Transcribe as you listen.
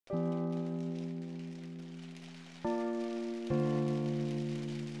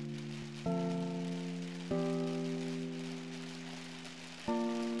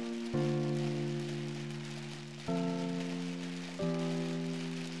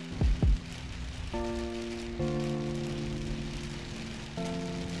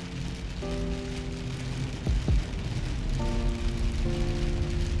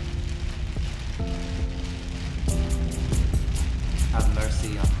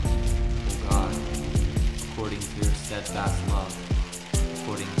steadfast love,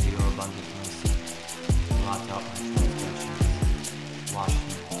 according to your abundant mercy. Blot out my transgressions, wash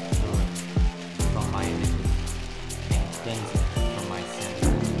me thoroughly from my iniquity, and cleanse me from my sin.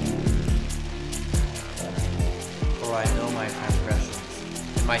 For I know my transgressions,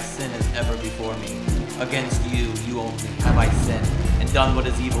 and my sin is ever before me. Against you, you only, have I sinned, and done what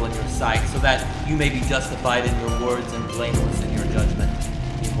is evil in your sight, so that you may be justified in your words and blameless in your judgment.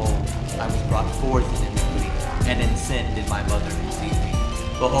 Behold, I was brought forth in iniquity, and in sin did my mother conceive me.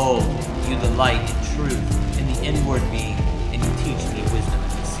 Behold, you delight in truth, in the inward being, and you teach me wisdom in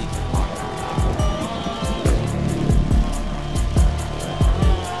the secret heart.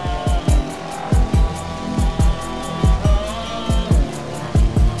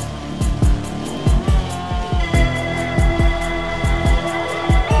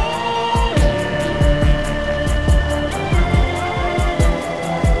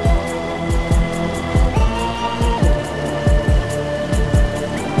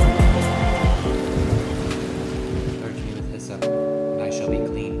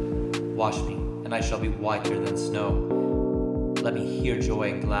 Wash me, and I shall be whiter than snow. Let me hear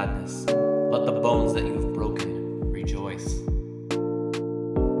joy and gladness. Let the bones that you have broken rejoice.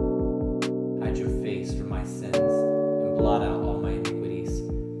 Hide your face from my sins, and blot out all my iniquities.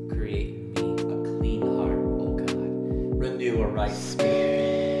 Create in me a clean heart, O God. Renew a right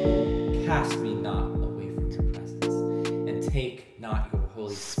spirit within me. Cast me not away from your presence, and take not your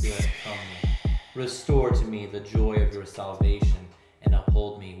Holy Spirit from me. Restore to me the joy of your salvation, and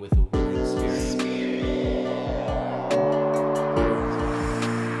uphold me with a willing spirit.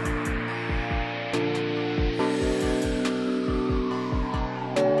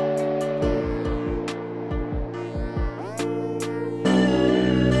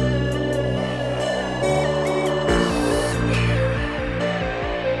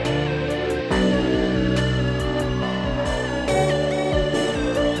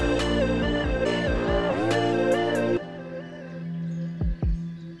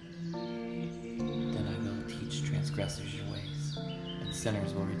 Transgressors your ways, and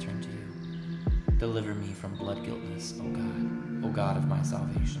sinners will return to you. Deliver me from blood guiltless, O God of my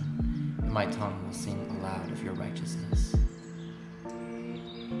salvation, and my tongue will sing aloud of your righteousness.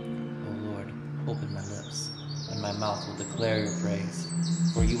 O Lord, open my lips, and my mouth will declare your praise.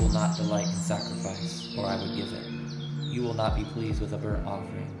 For you will not delight in sacrifice, or I would give it. You will not be pleased with a burnt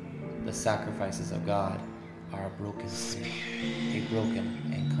offering. The sacrifices of God are a broken spirit, a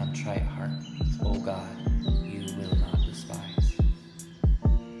broken and contrite heart. O God,